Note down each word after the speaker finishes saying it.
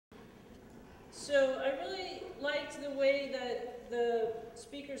So I really liked the way that the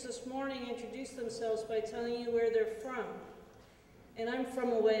speakers this morning introduced themselves by telling you where they're from. And I'm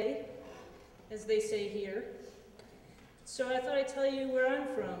from away, as they say here. So I thought I'd tell you where I'm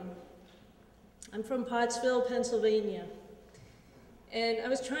from. I'm from Pottsville, Pennsylvania. And I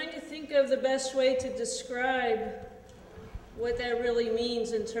was trying to think of the best way to describe what that really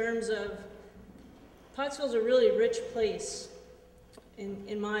means in terms of Pottsville's a really rich place,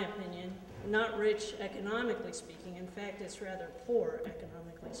 in my opinion. Not rich economically speaking. In fact, it's rather poor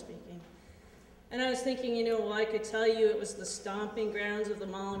economically speaking. And I was thinking, well, I could tell you it was the stomping grounds of the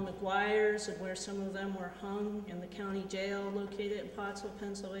Mullen McGuires and where some of them were hung in the county jail located in Pottsville,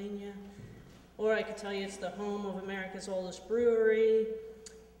 Pennsylvania. Or I could tell you it's the home of America's oldest brewery.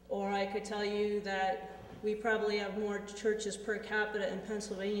 Or I could tell you that we probably have more churches per capita in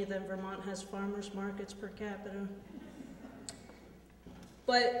Pennsylvania than Vermont has farmers markets per capita.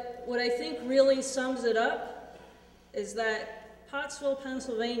 But what I think really sums it up is that Pottsville,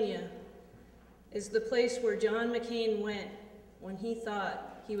 Pennsylvania is the place where John McCain went when he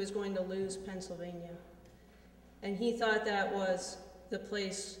thought he was going to lose Pennsylvania. And he thought that was the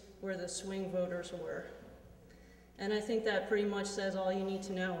place where the swing voters were. And I think that pretty much says all you need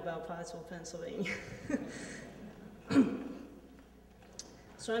to know about Pottsville, Pennsylvania.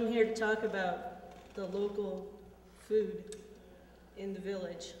 So I'm here to talk about the local food in the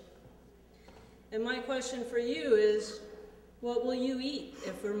village. And my question for you is, what will you eat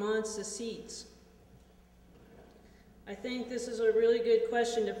if Vermont secedes? I think this is a really good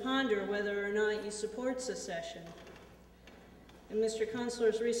question to ponder whether or not you support secession. In Mr.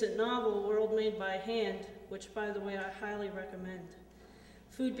 Kunstler's recent novel, World Made by Hand, which by the way I highly recommend,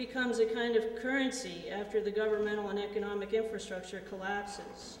 food becomes a kind of currency after the governmental and economic infrastructure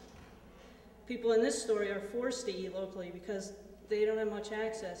collapses. People in this story are forced to eat locally because they don't have much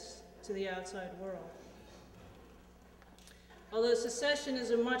access to the outside world. Although secession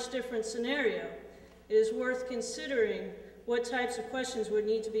is a much different scenario, it is worth considering what types of questions would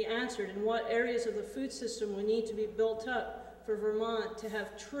need to be answered and what areas of the food system would need to be built up for Vermont to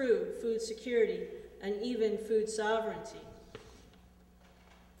have true food security and even food sovereignty.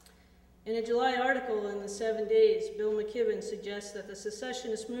 In a July article in the 7 Days, Bill McKibben suggests that the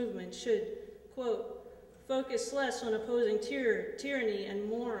secessionist movement should, quote, focus less on opposing tyranny and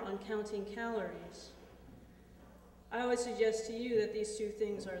more on counting calories. I would suggest to you that these two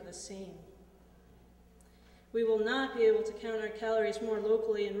things are the same. We will not be able to count our calories more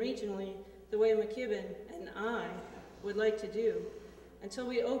locally and regionally the way McKibben and I would like to do until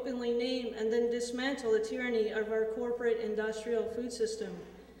we openly name and then dismantle the tyranny of our corporate industrial food system,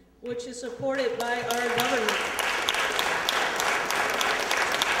 which is supported by our government.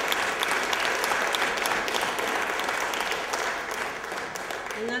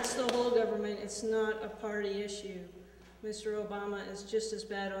 And that's the whole government. It's not a party issue. Mr. Obama is just as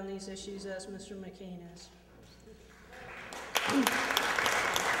bad on these issues as Mr. McCain is.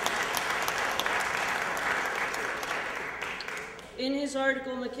 In his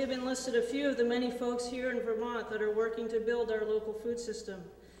article, McKibben listed a few of the many folks here in Vermont that are working to build our local food system.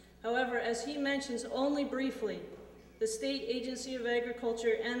 However, as he mentions only briefly, the State Agency of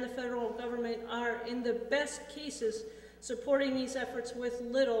Agriculture and the federal government are, in the best cases, supporting these efforts with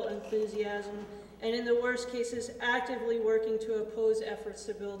little enthusiasm, and in the worst cases, actively working to oppose efforts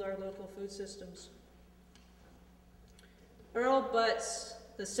to build our local food systems. Earl Butz,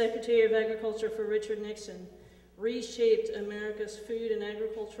 the Secretary of Agriculture for Richard Nixon, reshaped America's food and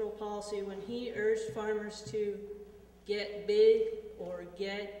agricultural policy when he urged farmers to get big or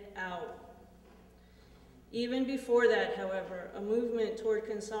get out. Even before that, however, a movement toward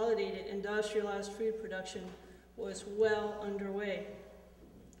consolidated industrialized food production was well underway.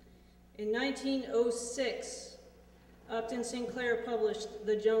 In 1906, Upton Sinclair published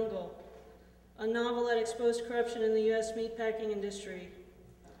The Jungle, a novel that exposed corruption in the U.S. meatpacking industry.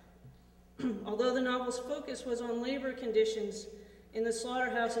 Although the novel's focus was on labor conditions in the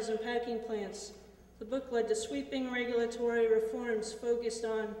slaughterhouses and packing plants, the book led to sweeping regulatory reforms focused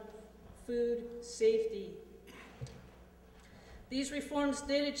on food safety. These reforms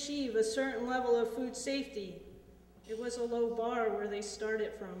did achieve a certain level of food safety. It was a low bar where they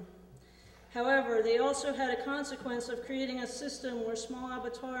started from. However, they also had a consequence of creating a system where small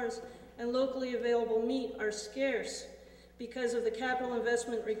abattoirs and locally available meat are scarce because of the capital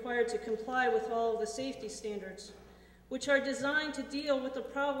investment required to comply with all of the safety standards, which are designed to deal with the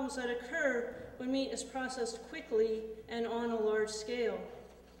problems that occur when meat is processed quickly and on a large scale.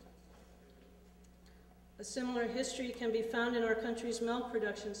 A similar history can be found in our country's milk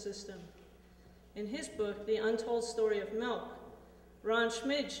production system. In his book, The Untold Story of Milk, Ron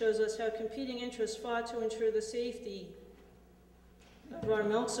Schmid shows us how competing interests fought to ensure the safety of our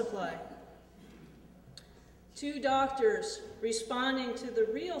milk supply. Two doctors responding to the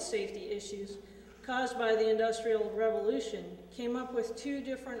real safety issues caused by the Industrial Revolution came up with two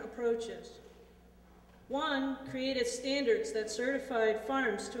different approaches. One created standards that certified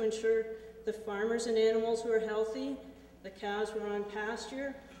farms to ensure the farmers and animals were healthy, the cows were on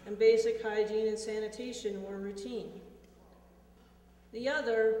pasture, and basic hygiene and sanitation were routine. The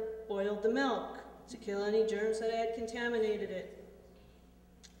other boiled the milk to kill any germs that had contaminated it.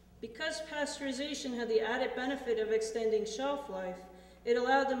 Because pasteurization had the added benefit of extending shelf life, it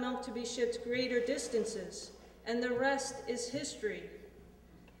allowed the milk to be shipped greater distances, and the rest is history.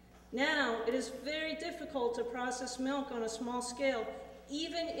 Now, it is very difficult to process milk on a small scale,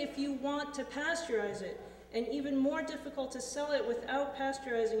 even if you want to pasteurize it, and even more difficult to sell it without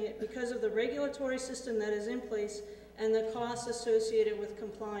pasteurizing it because of the regulatory system that is in place and the costs associated with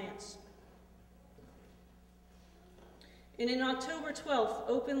compliance. In an October 12th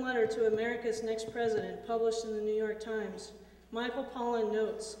open letter to America's next president published in the New York Times, Michael Pollan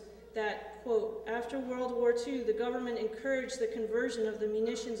notes that, quote, after World War II, the government encouraged the conversion of the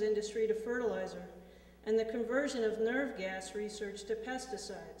munitions industry to fertilizer and the conversion of nerve gas research to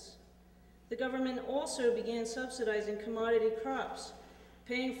pesticides. The government also began subsidizing commodity crops,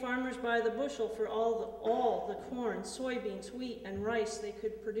 paying farmers by the bushel for all the corn, soybeans, wheat, and rice they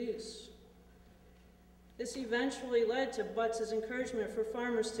could produce. This eventually led to Butts' encouragement for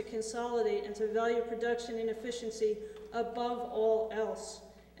farmers to consolidate and to value production and efficiency above all else,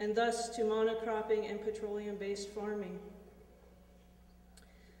 and thus to monocropping and petroleum-based farming.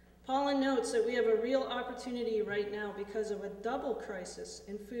 Pollan notes that we have a real opportunity right now because of a double crisis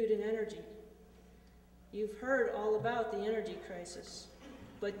in food and energy. You've heard all about the energy crisis,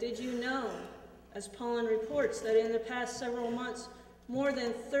 but did you know, as Pollan reports, that in the past several months, more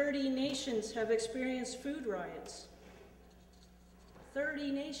than 30 nations have experienced food riots?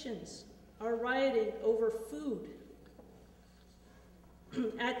 30 nations are rioting over food.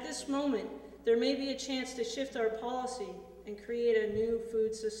 At this moment, there may be a chance to shift our policy and create a new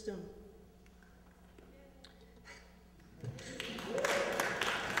food system.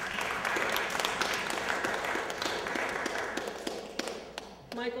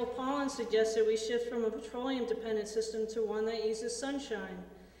 Michael Pollan suggests that we shift from a petroleum-dependent system to one that uses sunshine,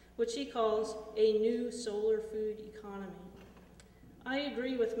 which he calls a new solar food economy. I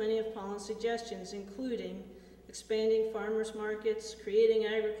agree with many of Pollan's suggestions, including expanding farmers markets, creating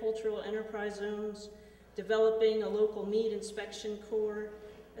agricultural enterprise zones, developing a local meat inspection corps,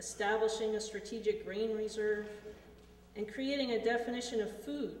 establishing a strategic grain reserve, and creating a definition of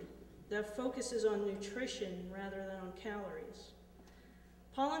food that focuses on nutrition rather than on calories.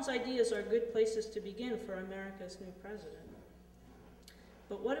 Pollan's ideas are good places to begin for America's new president.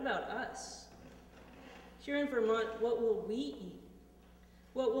 But what about us? Here in Vermont, what will we eat?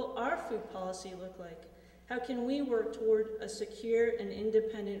 What will our food policy look like? How can we work toward a secure and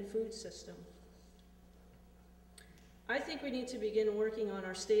independent food system? I think we need to begin working on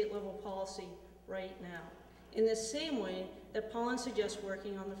our state-level policy right now, in the same way that Pollan suggests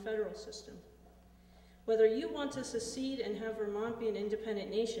working on the federal system. Whether you want to secede and have Vermont be an independent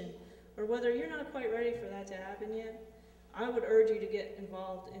nation, or whether you're not quite ready for that to happen yet, I would urge you to get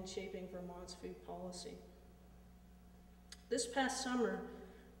involved in shaping Vermont's food policy. This past summer,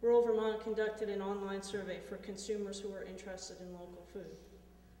 Rural Vermont conducted an online survey for consumers who were interested in local food.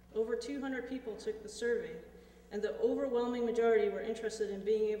 Over 200 people took the survey, and the overwhelming majority were interested in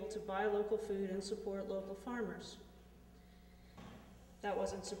being able to buy local food and support local farmers. That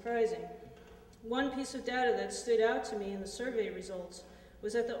wasn't surprising. One piece of data that stood out to me in the survey results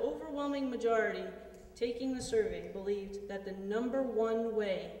was that the overwhelming majority taking the survey believed that the #1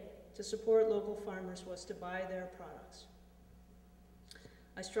 way to support local farmers was to buy their products.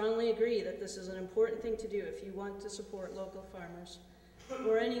 I strongly agree that this is an important thing to do if you want to support local farmers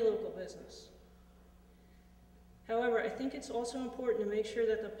or any local business. However, I think it's also important to make sure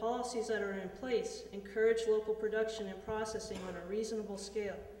that the policies that are in place encourage local production and processing on a reasonable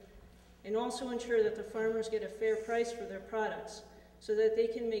scale, and also ensure that the farmers get a fair price for their products so that they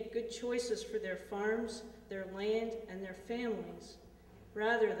can make good choices for their farms, their land, and their families,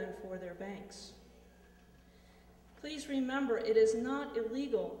 rather than for their banks. Please remember, it is not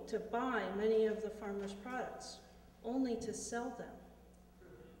illegal to buy many of the farmers' products, only to sell them.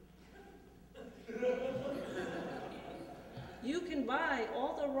 You can buy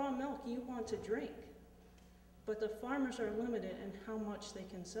all the raw milk you want to drink, but the farmers are limited in how much they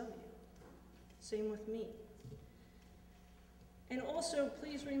can sell you. Same with meat. And also,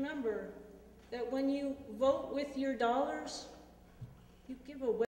 please remember that when you vote with your dollars, You give away